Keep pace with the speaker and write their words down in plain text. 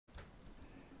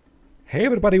Hey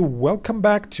everybody, welcome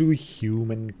back to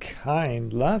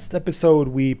Humankind. Last episode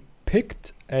we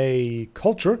picked a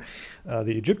culture,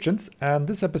 the Egyptians, and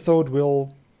this episode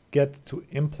we'll get to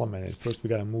implement it. First we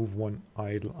gotta move one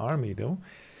idle army though.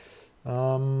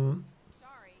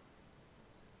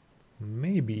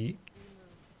 Maybe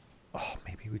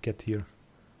we get here.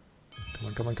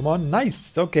 Come on.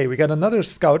 Nice! Okay, we got another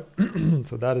scout.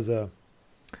 So that is a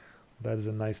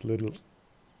nice little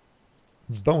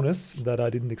bonus that I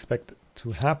didn't expect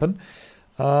to happen.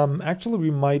 Actually,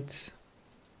 we might...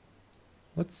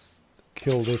 Let's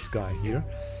kill this guy here.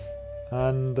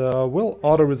 And we'll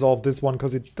auto-resolve this one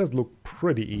because it does look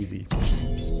pretty easy.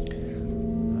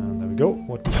 And there we go.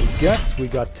 What did we get? We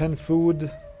got 10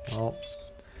 food. Well,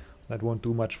 that won't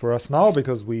do much for us now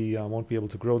because we won't be able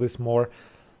to grow this more.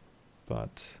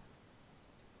 But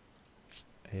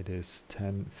it is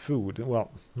 10 food. Well,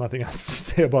 nothing else to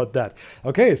say about that.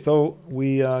 Okay, so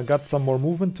we got some more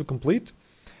movement to complete.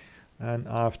 And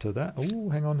after that... Oh,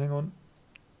 hang on.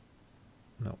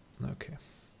 No, okay.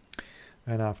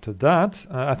 And after that,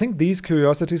 I think these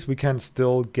curiosities we can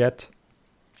still get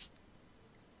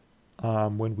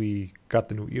when we got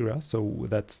the new era. So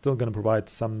that's still going to provide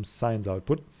some science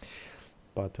output.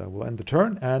 But we'll end the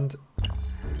turn and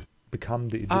become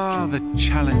the Egyptian. Ah, the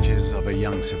challenges of a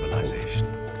young civilization.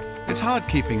 It's hard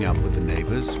keeping up with the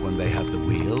neighbors when they have the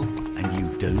wheel and you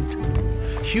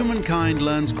don't. Humankind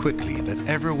learns quickly that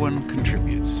everyone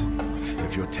contributes.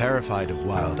 If you're terrified of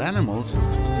wild animals,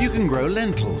 you can grow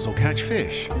lentils or catch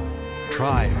fish.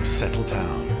 Tribes settle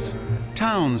towns.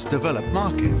 Towns develop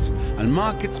markets, and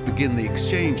markets begin the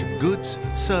exchange of goods,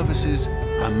 services,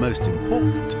 and most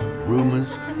important,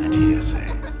 rumors and hearsay.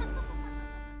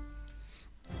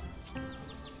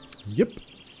 Yep,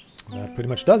 that pretty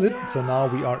much does it. So now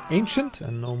we are ancient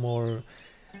and no more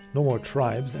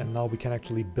tribes, and now we can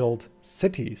actually build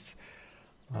cities.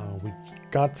 We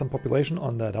got some population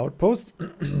on that outpost.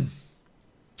 Is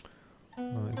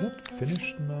that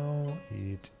finished now?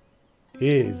 It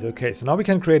is. Okay, so now we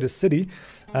can create a city,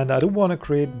 and I do want to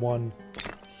create one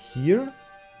here.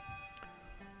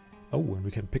 Oh, and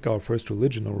we can pick our first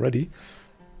religion already.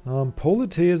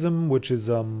 Polytheism, which is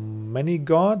many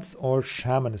gods, or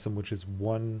shamanism, which is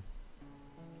one...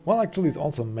 Well, actually it's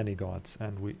also many gods,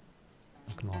 and we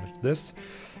acknowledge this.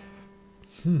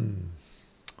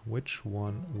 Which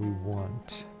one we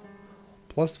want?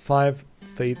 +5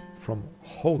 faith from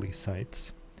holy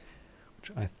sites,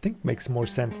 which I think makes more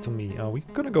sense to me. We're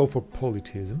gonna go for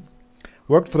polytheism.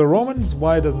 Worked for the Romans,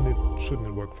 why shouldn't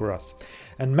it work for us?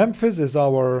 And Memphis is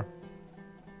our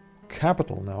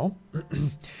capital now.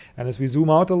 And as we zoom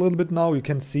out a little bit now, you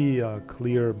can see a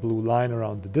clear blue line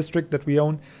around the district that we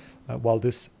own, while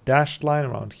this dashed line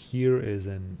around here is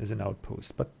an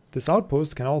outpost. But this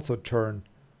outpost can also turn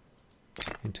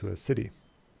into a city.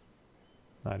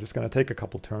 Now, just gonna take a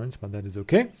couple turns, but that is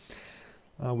okay.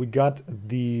 We got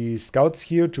the scouts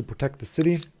here to protect the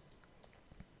city,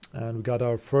 and we got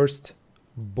our first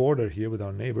border here with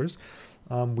our neighbors.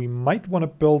 We might want to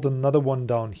build another one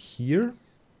down here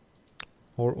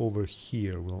or over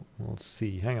here. We'll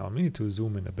see. Hang on, we need to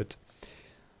zoom in a bit.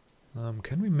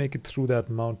 Can we make it through that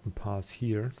mountain pass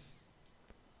here?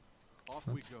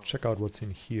 Let's check out what's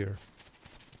in here.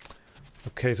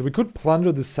 Okay, so we could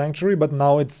plunder the sanctuary, but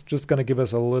now it's just going to give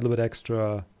us a little bit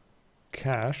extra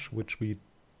cash, which we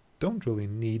don't really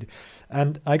need.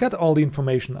 And I got all the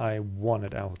information I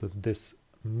wanted out of this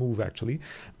move, actually,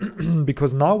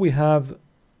 because now we have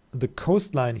the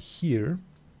coastline here,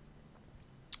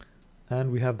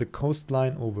 and we have the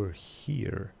coastline over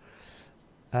here.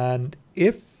 And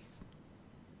if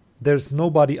there's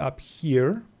nobody up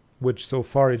here, which so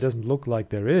far it doesn't look like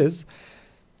there is,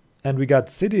 and we got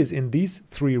cities in these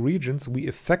 3 regions, we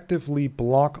effectively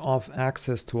block off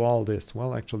access to all this.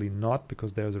 Well, actually not,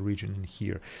 because there's a region in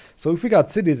here. So if we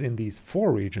got cities in these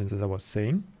 4 regions, as I was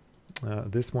saying,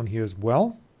 this one here as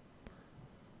well,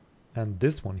 and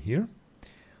this one here,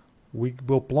 we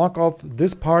will block off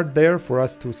this part there for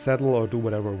us to settle or do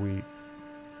whatever we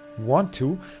want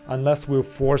to, unless we're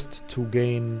forced to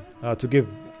gain, to give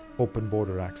open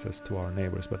border access to our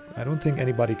neighbors. But I don't think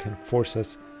anybody can force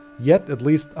us yet. At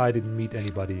least I didn't meet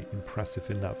anybody impressive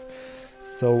enough.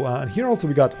 So, and here also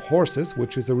we got horses,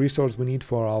 which is a resource we need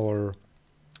for our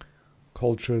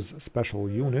culture's special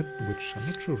unit, which I'm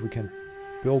not sure if we can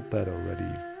build that already.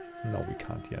 No, we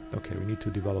can't yet. Okay, we need to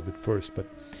develop it first, but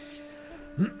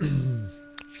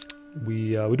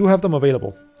we do have them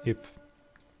available if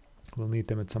we'll need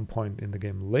them at some point in the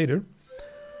game later.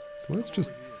 So let's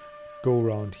just go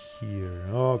around here.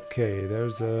 Okay,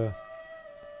 there's a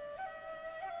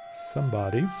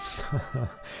somebody.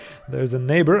 There's a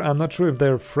neighbor. I'm not sure if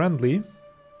they're friendly.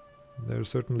 They're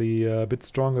certainly a bit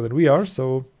stronger than we are,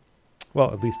 so...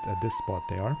 Well, at least at this spot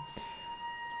they are.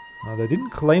 They didn't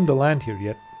claim the land here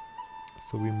yet,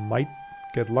 so we might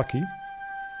get lucky.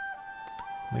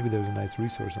 Maybe there's a nice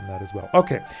resource on that as well.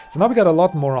 Okay, so now we got a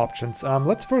lot more options.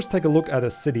 Let's first take a look at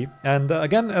a city. And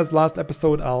again, as last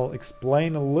episode, I'll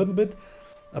explain a little bit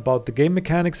about the game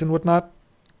mechanics and whatnot.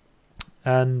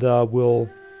 And we'll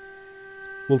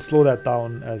slow that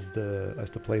down as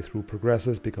the playthrough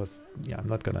progresses, because yeah, I'm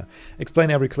not gonna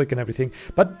explain every click and everything,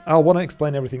 but I'll want to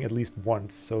explain everything at least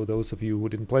once, so those of you who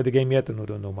didn't play the game yet and who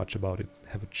don't know much about it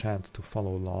have a chance to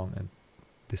follow along and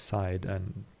decide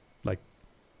and like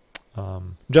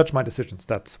judge my decisions.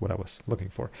 That's what I was looking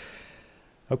for.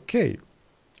 Okay,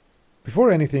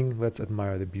 before anything, let's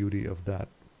admire the beauty of that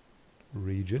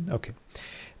region. Okay,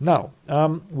 now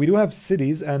we do have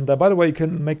cities, and by the way, you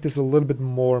can make this a little bit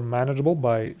more manageable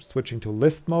by switching to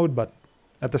list mode, but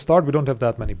at the start we don't have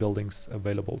that many buildings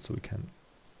available, so we can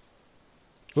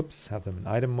have them in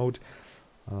item mode.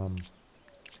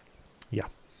 Yeah,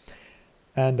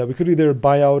 and we could either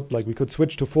buy out, like we could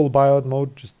switch to full buyout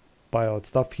mode, just buy out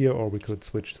stuff here, or we could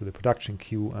switch to the production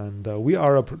queue, and we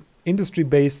are a industry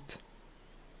based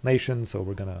nation, so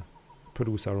we're gonna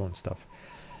produce our own stuff.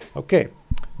 Okay,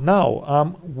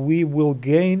 now we will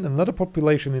gain another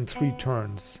population in 3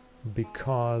 turns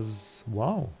because,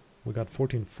 wow, we got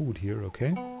 14 food here.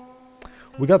 Okay,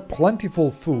 we got plentiful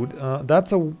food.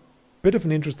 That's a bit of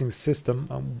an interesting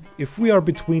system. If we are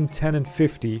between 10 and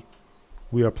 50,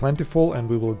 we are plentiful, and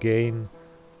we will gain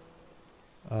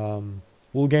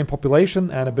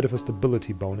population and a bit of a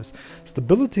stability bonus.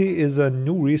 Stability is a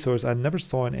new resource I never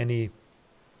saw in any...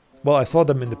 Well, I saw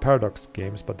them in the Paradox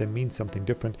games, but they mean something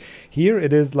different. Here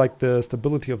it is like the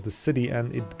stability of the city,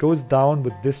 and it goes down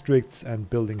with districts and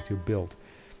buildings you build.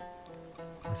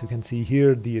 As you can see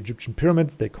here, the Egyptian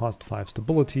pyramids, they cost 5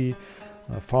 stability,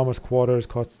 farmers' quarters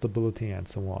cost stability, and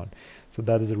so on. So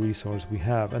that is a resource we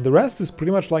have. And the rest is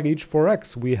pretty much like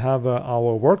H4X. We have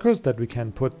our workers that we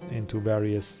can put into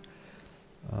various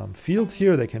fields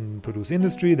here. They can produce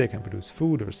industry, they can produce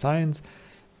food or science,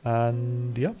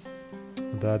 and yeah.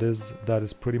 That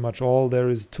is pretty much all there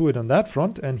is to it on that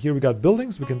front. And here we got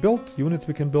buildings we can build, units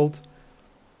we can build,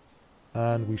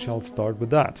 and we shall start with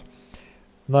that.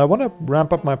 Now I want to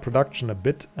ramp up my production a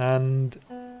bit and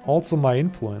also my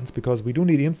influence, because we do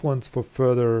need influence for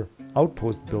further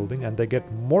outpost building, and they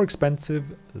get more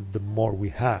expensive the more we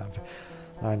have.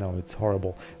 I know, it's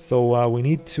horrible. So we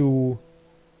need to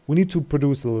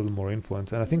produce a little more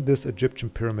influence, and I think this Egyptian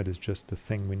pyramid is just the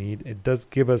thing we need. It does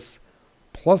give us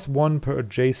 +1 per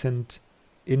adjacent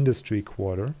industry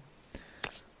quarter.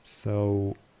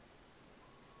 So,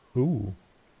 ooh.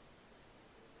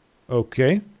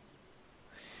 Okay.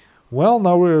 Well,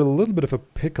 now we're a little bit of a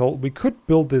pickle. We could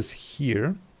build this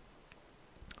here,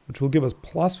 which will give us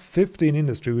 +50 in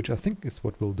industry, which I think is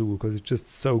what we'll do, because it's just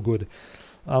so good.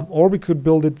 Or we could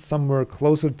build it somewhere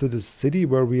closer to the city,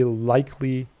 where we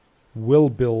likely will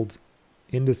build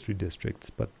industry districts.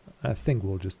 But I think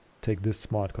we'll just take this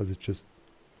smart, because it's just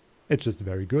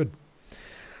very good,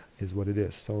 is what it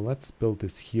is. So let's build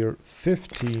this here.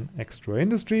 15 extra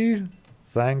industry,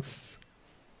 thanks,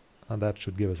 and that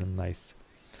should give us a nice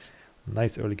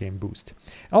early game boost.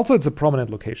 Also, it's a prominent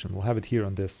location. We'll have it here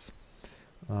on this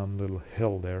little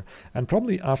hill there, and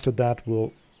probably after that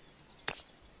we'll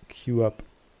queue up.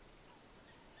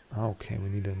 Okay, we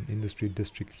need an industry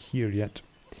district here yet.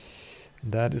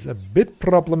 That is a bit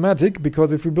problematic,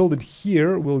 because if we build it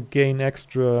here, we'll gain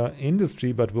extra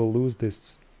industry, but we'll lose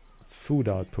this food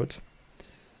output,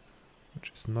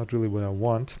 which is not really what I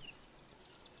want.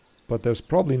 But there's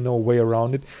probably no way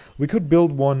around it. We could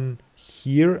build one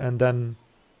here and then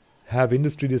have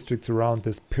industry districts around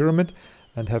this pyramid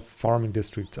and have farming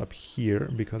districts up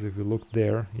here, because if you look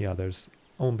there, yeah, there's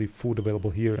only food available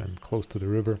here and close to the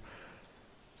river.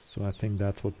 So I think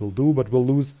that's what we'll do, but we'll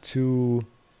lose 2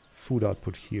 food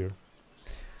output here.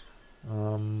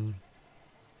 Oh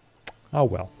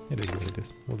well, it is what it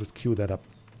is. We'll just queue that up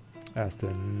as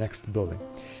the next building.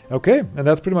 Okay, and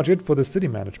that's pretty much it for the city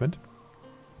management.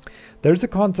 There's a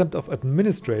concept of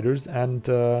administrators, and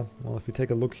well, if we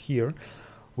take a look here,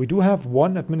 we do have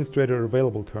 1 administrator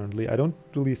available currently. I don't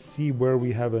really see where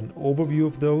we have an overview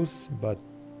of those, but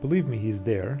believe me, he's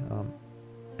there.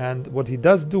 And what he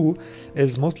does do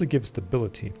is mostly give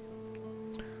stability.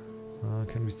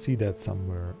 Can we see that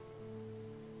somewhere?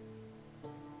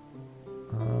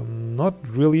 Not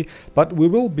really, but we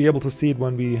will be able to see it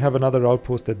when we have another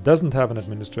outpost that doesn't have an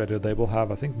administrator. They will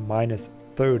have, I think,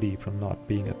 -30 from not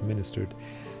being administered.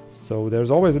 So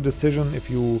there's always a decision if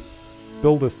you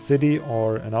build a city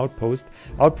or an outpost.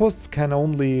 Outposts can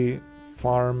only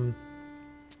farm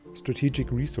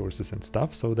strategic resources and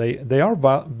stuff. So they are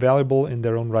valuable in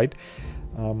their own right.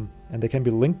 And they can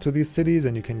be linked to these cities,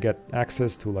 and you can get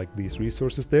access to like these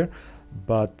resources there,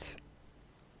 but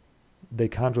they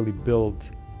can't really build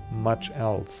much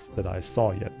else that I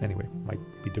saw yet. Anyway, might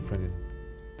be different in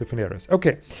different areas.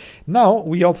 Okay, now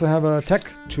we also have a tech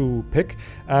to pick,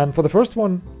 and for the first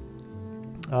one,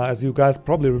 as you guys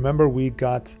probably remember, we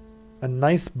got a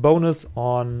nice bonus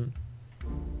on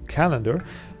calendar,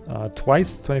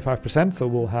 twice 25%, so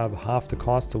we'll have half the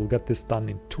cost, so we'll get this done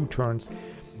in 2 turns,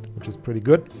 which is pretty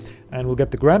good. And we'll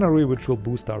get the granary, which will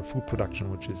boost our food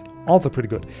production, which is also pretty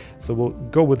good. So we'll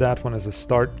go with that one as a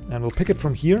start, and we'll pick it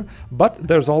from here. But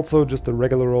there's also just a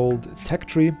regular old tech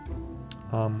tree.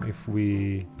 If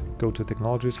we go to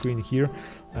technology screen here,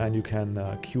 and you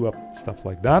can queue up stuff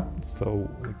like that. So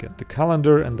we get the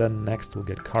calendar, and then next we'll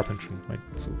get carpentry, right?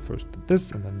 So first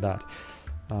this and then that.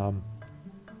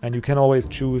 And you can always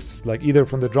choose like either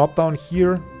from the drop down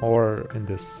here or in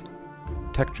this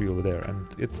tech tree over there, and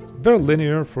it's very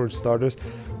linear for starters,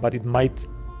 but it might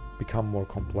become more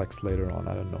complex later on.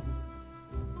 I don't know.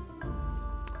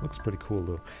 Looks pretty cool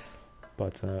though,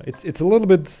 but it's a little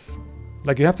bit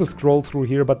like you have to scroll through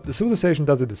here, but the civilization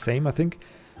does it the same, I think.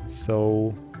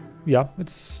 So yeah,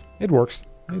 it works.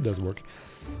 It does work.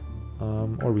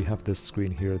 Or we have this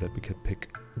screen here that we can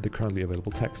pick the currently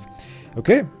available text.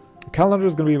 Okay. Calendar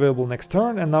is going to be available next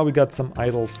turn, and now we got some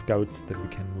idle scouts that we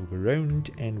can move around,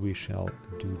 and we shall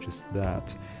do just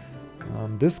that.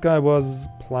 This guy was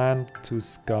planned to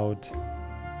scout.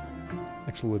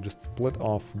 Actually, we'll just split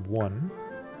off one,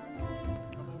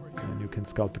 and you can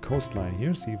scout the coastline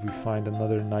here. See if we find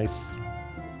another nice.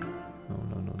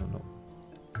 No.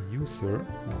 You, sir.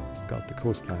 Oh, scout the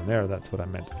coastline there. That's what I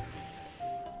meant.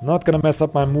 Not gonna mess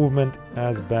up my movement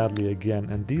as badly again,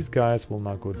 and these guys will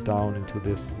now go down into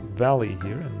this valley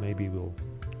here, and maybe we'll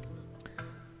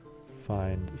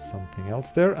find something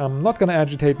else there. I'm not gonna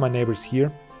agitate my neighbors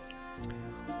here.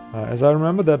 As I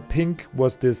remember, that pink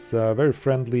was this very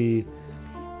friendly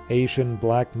Asian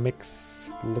black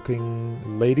mix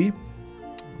looking lady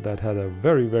that had a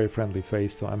very, very friendly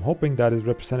face, so I'm hoping that is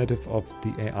representative of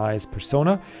the AI's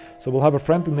persona. So we'll have a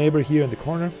friendly neighbor here in the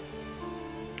corner.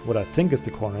 What I think is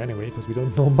the corner anyway, because we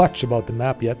don't know much about the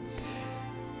map yet.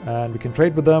 And we can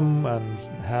trade with them and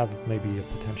have maybe a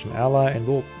potential ally, and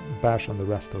we'll bash on the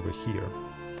rest over here.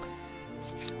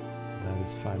 That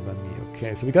is fine by me.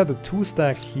 Okay, so we got the 2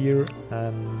 stack here,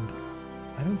 and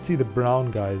I don't see the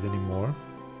brown guys anymore.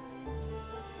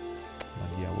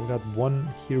 But yeah, we got 1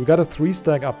 here. We got a 3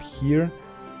 stack up here.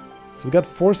 So we got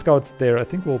 4 scouts there. I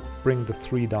think we'll bring the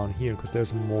 3 down here, because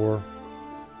there's more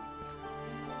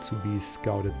to be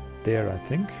scouted there, I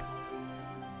think.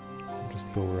 I'll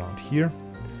just go around here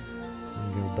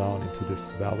and go down into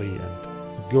this valley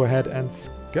and go ahead and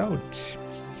scout.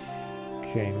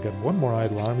 Okay, we got 1 more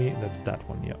idle army. That's that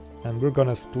one, yeah. And we're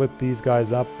gonna split these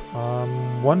guys up.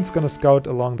 One's gonna scout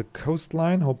along the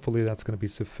coastline. Hopefully that's gonna be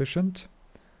sufficient.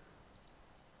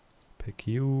 Pick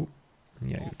you.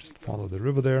 Yeah, you just follow the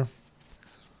river there.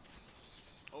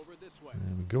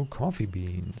 There we go, coffee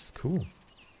beans. Cool.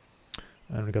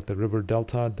 And we got the river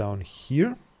delta down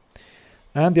here.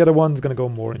 And the other one's going to go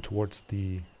more in towards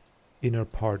the inner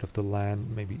part of the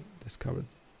land. Maybe discover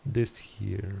this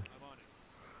here.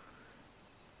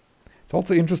 It's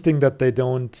also interesting that they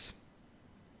don't...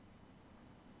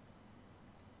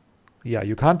 Yeah,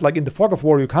 you can't, like in the Fog of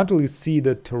War, you can't really see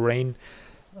the terrain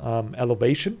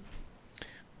elevation,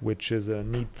 which is a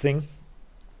neat thing.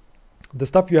 The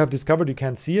stuff you have discovered, you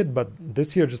can't see it, but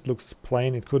this here just looks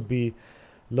plain. It could be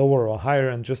lower or higher,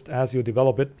 and just as you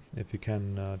develop it, if you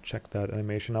can check that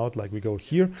animation out, like we go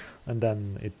here and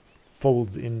then it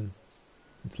folds in.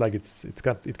 It's like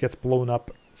it gets blown up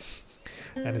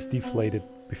and it's deflated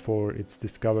before it's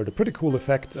discovered. A pretty cool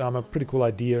effect, a pretty cool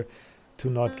idea to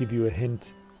not give you a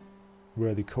hint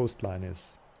where the coastline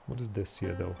is. What is this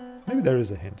here though? Maybe there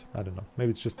is a hint, I don't know.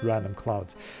 Maybe it's just random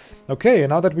clouds. Okay,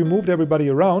 and now that we moved everybody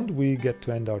around, we get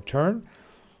to end our turn.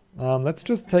 Let's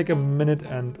just take a minute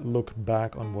and look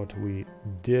back on what we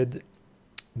did.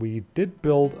 We did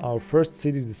build our first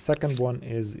city. The second one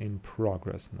is in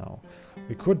progress now.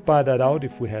 We could buy that out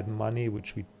if we had money,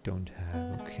 which we don't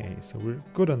have. Okay, so we're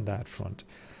good on that front.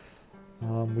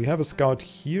 We have a scout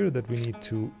here that we need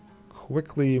to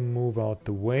quickly move out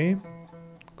the way,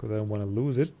 because I don't want to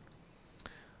lose it.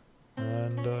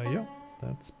 And yeah,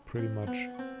 that's pretty much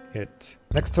it.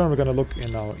 Next turn we're going to look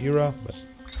in our era, but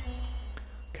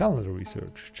calendar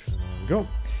researched. There we go.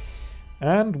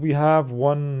 And we have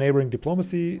 1 neighboring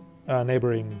diplomacy,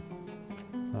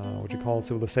 what you call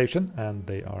civilization, and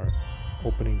they are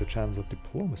opening the channels of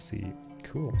diplomacy.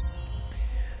 Cool.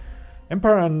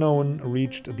 Empire Unknown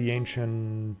reached the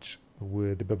ancient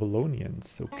with the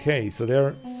Babylonians. Okay, so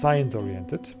they're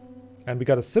science-oriented. And we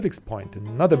got a civics point,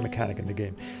 another mechanic in the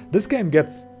game. This game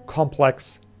gets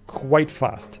complex quite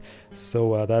fast.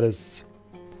 So that is...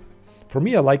 For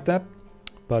me, I like that.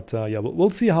 But yeah, we'll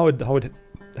see how it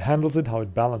handles it, how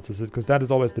it balances it, because that is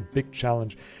always the big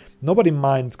challenge. Nobody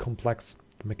minds complex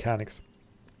mechanics,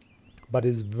 but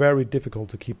it's very difficult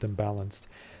to keep them balanced.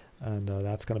 And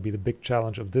that's going to be the big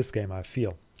challenge of this game, I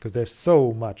feel, because there's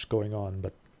so much going on.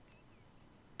 But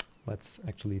let's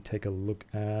actually take a look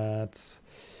at...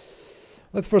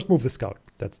 Let's first move the scout.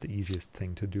 That's the easiest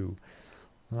thing to do.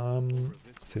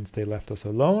 Since they left us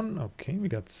alone. Okay, we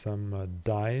got some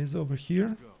dyes over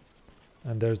here.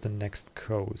 And there's the next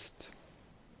coast.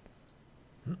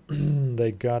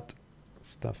 They got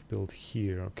stuff built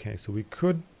here. Okay, so we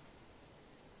could...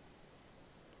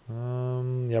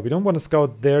 yeah, we don't want to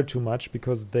scout there too much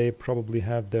because they probably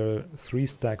have their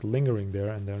 3-stack lingering there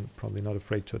and they're probably not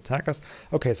afraid to attack us.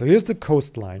 Okay, so here's the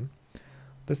coastline.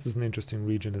 This is an interesting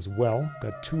region as well.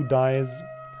 Got 2 dyes,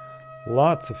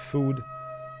 lots of food.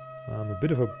 A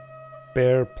bit of a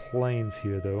bare plains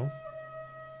here though.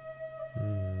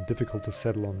 Difficult to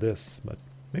settle on this, but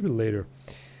maybe later.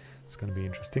 It's going to be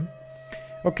interesting.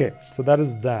 Okay, so that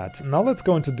is that. Now let's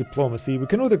go into diplomacy. We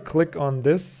can either click on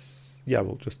this. Yeah,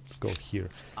 we'll just go here.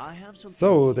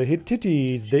 So the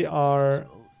Hittites, they are...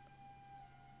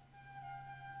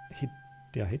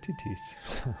 Hittites.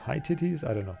 Hittites?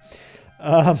 I don't know.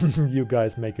 You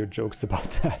guys make your jokes about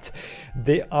that.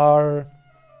 They are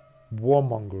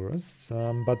warmongers,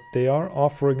 but they are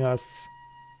offering us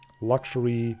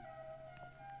luxury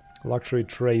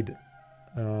trade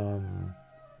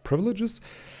privileges.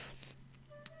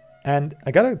 And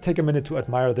I gotta take a minute to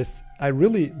admire this. I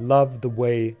really love the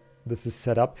way this is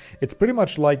set up. It's pretty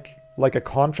much like a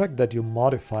contract that you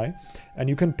modify, and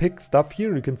you can pick stuff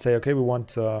here. You can say, okay, we want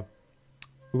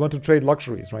to trade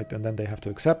luxuries, right? And then they have to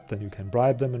accept, and you can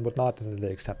bribe them and whatnot, and then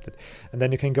they accept it. And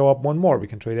then you can go up one more. We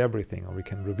can trade everything, or we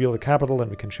can reveal the capital,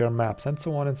 and we can share maps, and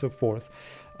so on and so forth.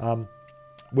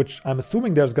 Which I'm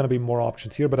assuming there's going to be more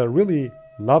options here, but I really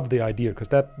love the idea because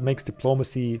that makes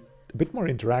diplomacy a bit more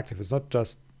interactive. It's not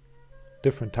just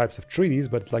different types of treaties,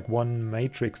 but it's like one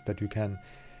matrix that you can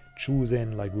choose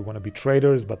in. Like we want to be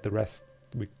traders, but the rest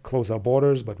we close our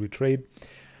borders, but we trade,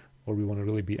 or we want to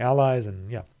really be allies. And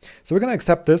yeah, so we're going to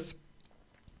accept this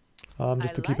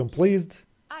just to keep them pleased.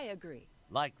 I agree.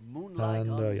 Like moonlight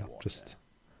and on yeah, water. just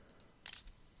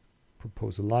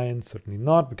propose alliance. Certainly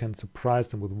not. We can surprise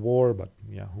them with war, but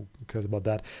yeah, who cares about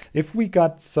that? If we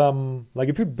got some, like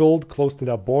if we build close to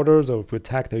their borders, or if we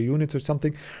attack their units or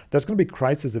something, there's going to be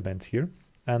crisis events here,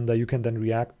 and you can then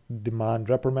demand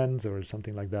reprimands or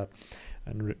something like that,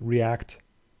 and react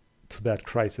to that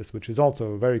crisis, which is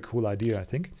also a very cool idea, I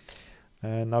think.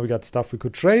 And now we got stuff we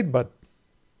could trade, but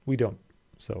we don't,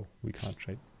 so we can't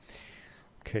trade.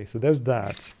 Okay, so there's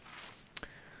that.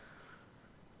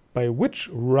 By which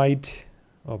right,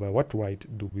 or by what right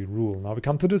do we rule? Now we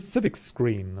come to the civics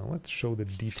screen. Now let's show the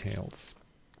details.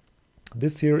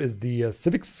 This here is the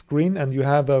civics screen, and you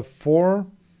have 4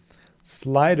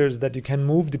 sliders that you can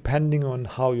move depending on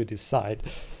how you decide.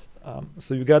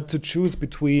 So you got to choose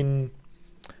between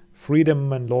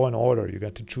freedom and law and order. You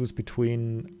got to choose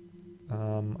between,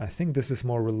 I think this is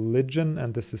more religion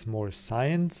and this is more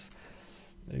science.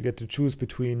 You get to choose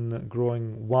between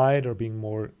growing wide or being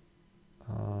more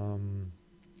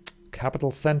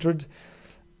capital centered,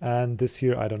 and this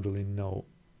here I don't really know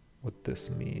what this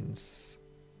means.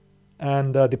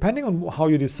 And depending on how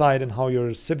you decide and how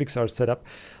your civics are set up,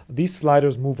 these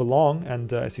sliders move along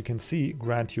and as you can see,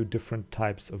 grant you different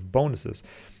types of bonuses.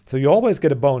 So you always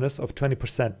get a bonus of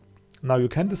 20%. Now you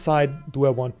can decide, do I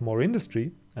want more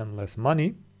industry and less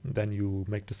money? Then you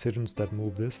make decisions that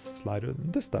move this slider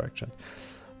in this direction.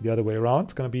 The other way around,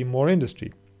 it's going to be more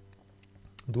industry.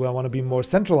 Do I want to be more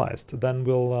centralized? Then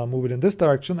we'll move it in this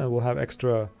direction and we'll have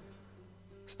extra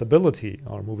stability.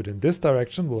 Or move it in this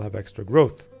direction, we'll have extra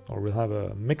growth. Or we'll have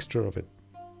a mixture of it.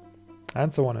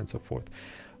 And so on and so forth.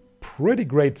 Pretty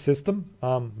great system.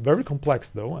 Very complex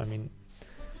though. I mean,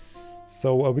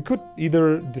 so we could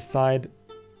either decide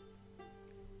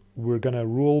we're going to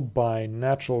rule by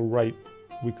natural right.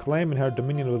 We claim inherit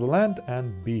dominion over the land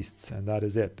and beasts. And that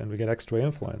is it. And we get extra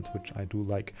influence, which I do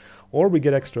like. Or we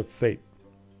get extra fate.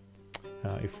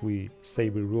 If we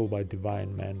say we rule by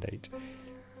divine mandate.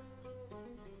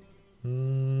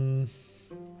 We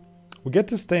get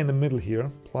to stay in the middle here,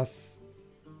 plus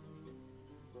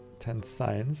 10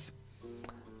 science.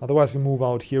 Otherwise we move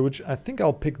out here, which I think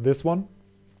I'll pick this one.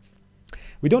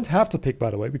 We don't have to pick, by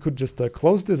the way. We could just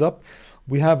close this up.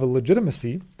 We have a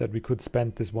legitimacy that we could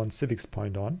spend this 1 civics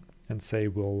point on and say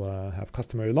we'll have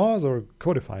customary laws or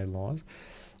codified laws.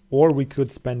 Or we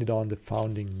could spend it on the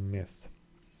founding myth.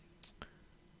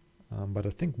 But I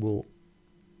think we'll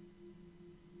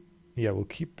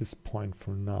keep this point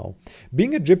for now.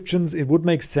 Being Egyptians, it would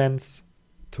make sense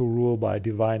to rule by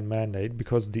divine mandate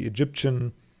because the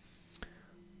Egyptian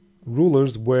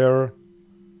rulers were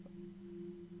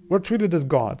treated as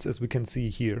gods, as we can see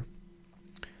here.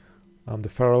 The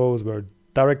pharaohs were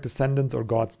direct descendants or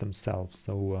gods themselves,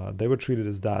 so they were treated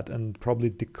as that and probably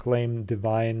declaimed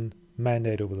divine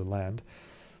mandate over the land.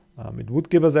 It would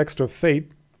give us extra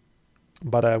fate,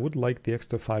 but I would like the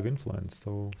extra 5 influence.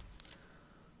 So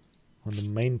on the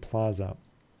main plaza.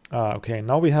 Okay,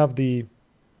 now we have the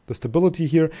stability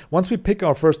here. Once we pick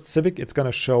our first civic, it's going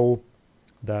to show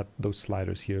that those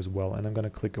sliders here as well. And I'm going to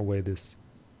click away this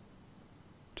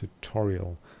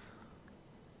tutorial.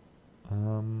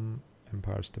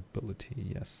 Empire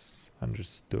stability, yes,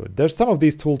 understood. There's some of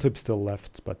these tooltips still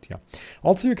left, but yeah.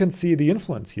 Also, you can see the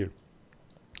influence here.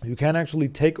 You can actually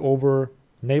take over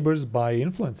neighbors by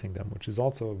influencing them, which is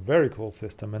also a very cool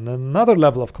system and another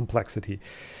level of complexity.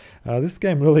 This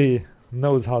game really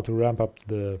knows how to ramp up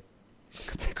the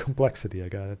complexity, I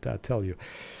gotta tell you.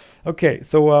 Okay,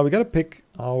 so we gotta pick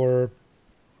our...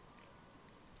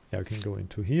 Yeah, we can go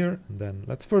into here, and then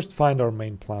let's first find our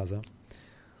main plaza.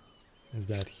 Is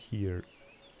that here?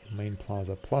 Main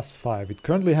plaza, +5. It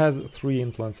currently has 3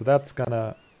 influence, so that's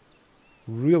gonna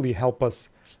really help us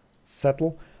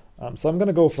settle. So I'm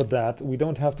gonna go for that. We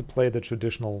don't have to play the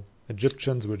traditional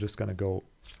Egyptians, we're just gonna go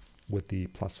with the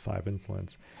 +5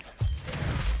 influence.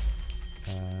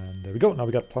 And there we go. Now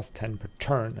we got +10 per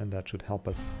turn, and that should help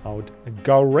us out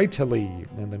greatly.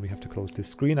 And then we have to close this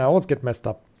screen. I always get messed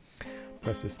up.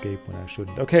 Press escape when I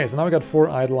shouldn't. Okay, so now we got 4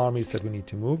 idle armies that we need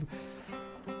to move.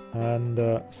 And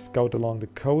scout along the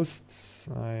coasts.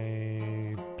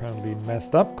 I apparently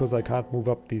messed up because I can't move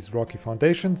up these rocky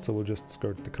foundations, so we'll just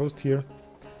skirt the coast here.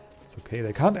 It's okay.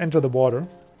 They can't enter the water.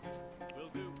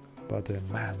 But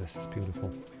man, this is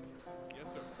beautiful.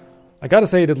 I gotta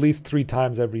say it at least 3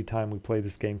 times every time we play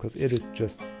this game, because it is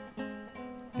just...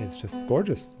 it's just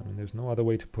gorgeous. I mean, there's no other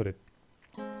way to put it.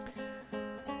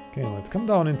 Okay, let's come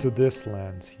down into this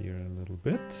lands here a little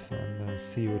bit and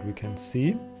see what we can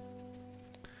see.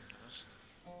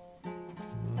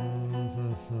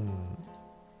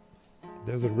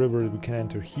 There's a river we can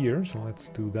enter here, so let's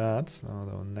do that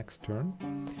on next turn.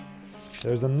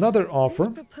 There's another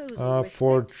offer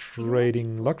for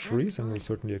trading luxuries, and we'll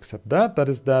certainly accept that. That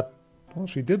is that... Well,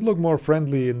 she did look more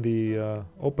friendly in the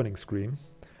opening screen.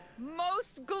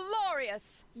 Most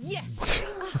glorious, yes.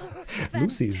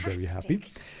 Lucy is very happy.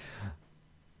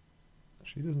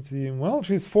 She doesn't seem... Well,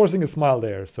 she's forcing a smile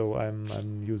there, so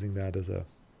I'm using that as a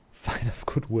sign of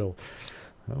goodwill.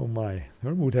 Oh my,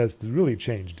 her mood has really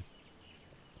changed.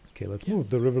 Okay, let's move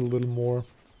the river a little more.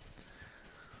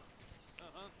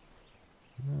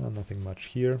 Nothing much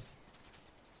here.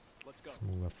 Let's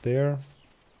move up there.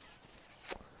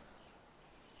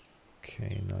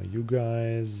 Okay, now you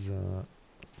guys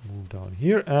let's move down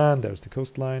here, and there's the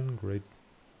coastline. Great.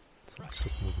 So let's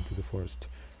just move into the forest.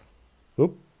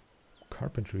 Oop,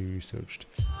 carpentry researched.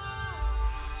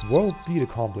 World deed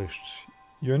accomplished.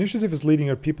 Your initiative is leading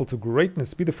your people to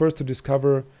greatness. Be the first to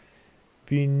discover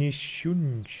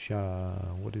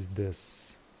Vinishuncha. What is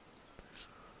this?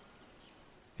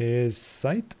 A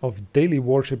site of daily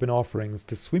worship and offerings.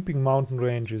 The sweeping mountain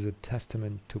range is a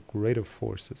testament to greater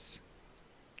forces.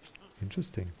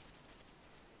 Interesting.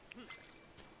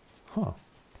 Huh.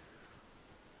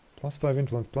 +5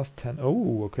 influence, +10.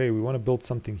 Oh, okay, we want to build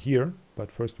something here.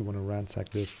 But first we want to ransack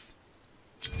this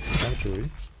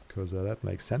sanctuary, because that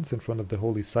makes sense in front of the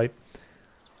holy site.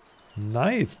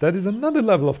 Nice, that is another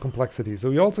level of complexity. So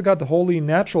we also got the holy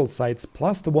natural sites,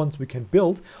 plus the ones we can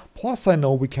build. Plus I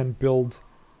know we can build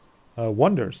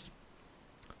wonders.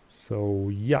 So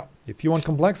yeah, if you want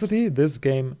complexity, this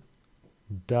game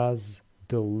does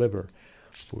deliver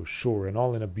for sure, and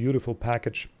all in a beautiful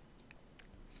package.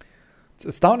 It's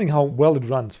astounding how well it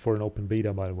runs for an open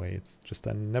beta, by the way. It's just,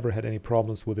 I never had any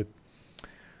problems with it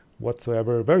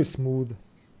whatsoever. Very smooth.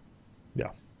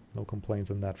 Yeah, no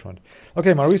complaints on that front.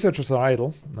 Okay, my researchers are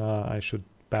idle. I should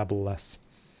babble less.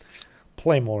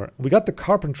 Play more. We got the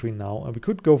carpentry now, and we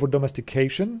could go for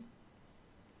domestication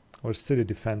or city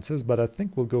defenses, but I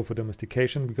think we'll go for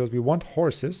domestication because we want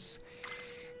horses.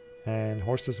 And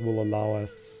horses will allow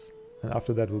us, and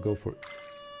after that we'll go for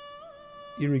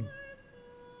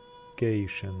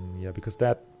irrigation. Yeah, because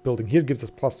that building here gives us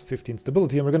 +15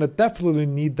 stability, and we're going to definitely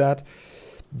need that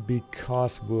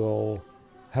because we'll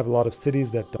have a lot of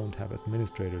cities that don't have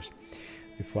administrators,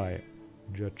 if I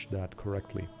judge that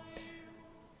correctly.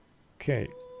 Okay,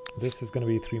 this is going to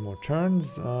be 3 more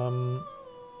turns.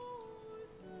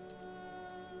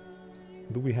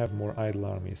 Do we have more idle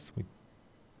armies? We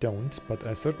don't, but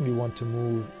I certainly want to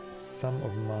move some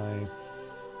of my...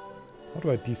 How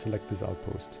do I deselect this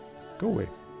outpost? Go away.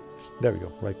 There we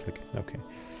go, right click, okay.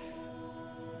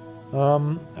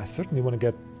 I certainly want to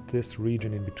get this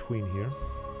region in between here.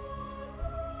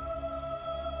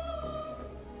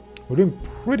 We're doing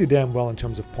pretty damn well in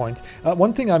terms of points.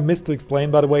 One thing I missed to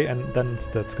explain, by the way, and then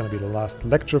that's going to be the last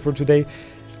lecture for today,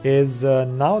 is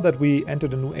now that we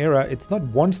entered a new era, it's not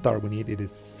 1 star we need, it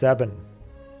is 7.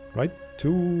 Right?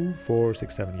 2, 4,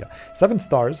 6, 7, yeah. 7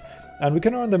 stars, and we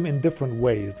can earn them in different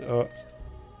ways.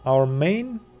 Our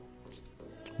main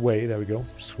way, there we go,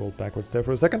 scroll backwards there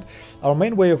for a second. Our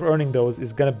main way of earning those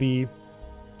is going to be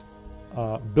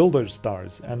builder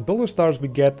stars. And builder stars we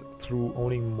get through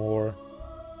owning more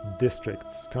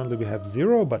districts. Currently we have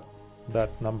 0, but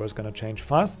that number is going to change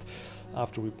fast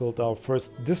after we build our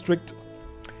first district.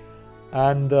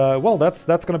 And well, that's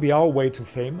going to be our way to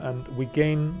fame, and we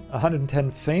gain 110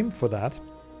 fame for that.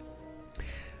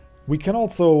 We can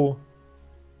also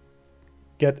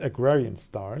get agrarian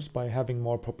stars by having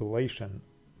more population.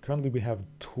 Currently we have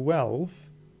 12.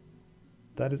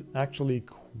 That is actually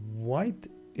quite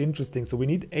interesting. So we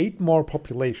need 8 more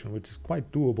population, which is quite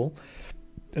doable.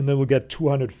 And then we'll get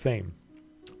 200 fame.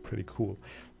 Pretty cool.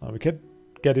 We can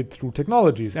get it through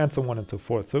technologies and so on and so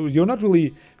forth. So you're not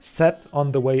really set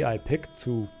on the way I picked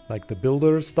to like the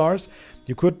builder stars.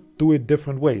 You could do it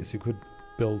different ways. You could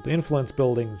build influence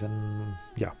buildings, and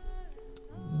yeah.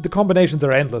 The combinations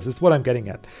are endless is what I'm getting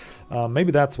at.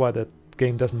 Maybe that's why the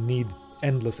game doesn't need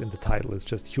endless in the title. It's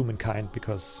just Humankind,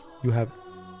 because you have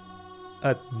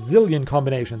a zillion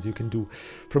combinations you can do,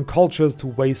 from cultures to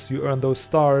ways you earn those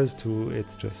stars to...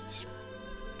 it's just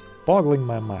boggling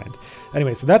my mind.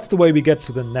 Anyway, so that's the way we get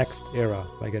to the next era,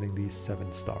 by getting these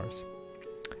 7 stars.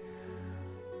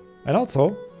 And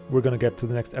also, we're gonna get to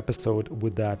the next episode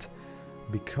with that,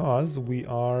 because we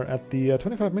are at the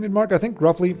 25-minute mark, I think,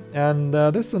 roughly, and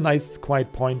this is a nice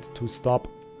quiet point to stop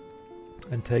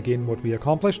and take in what we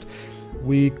accomplished.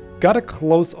 We gotta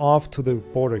close off to the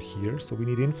border here, so we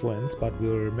need influence, but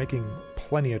we're making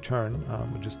plenty of turn.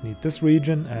 We just need this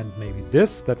region and maybe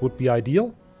this. That would be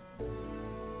ideal.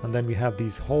 And then we have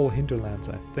these whole hinterlands,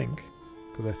 I think,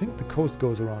 because I think the coast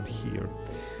goes around here.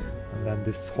 And then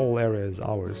this whole area is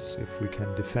ours, if we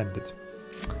can defend it.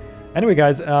 Anyway,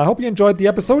 guys, I hope you enjoyed the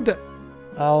episode.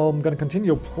 I'm gonna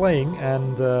continue playing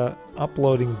and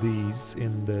uploading these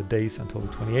in the days until the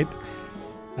 28th.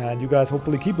 And you guys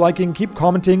hopefully keep liking, keep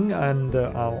commenting, and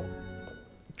I'll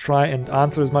try and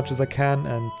answer as much as I can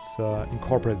and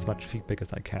incorporate as much feedback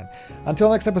as I can.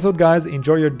 Until next episode, guys,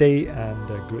 enjoy your day, and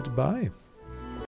goodbye.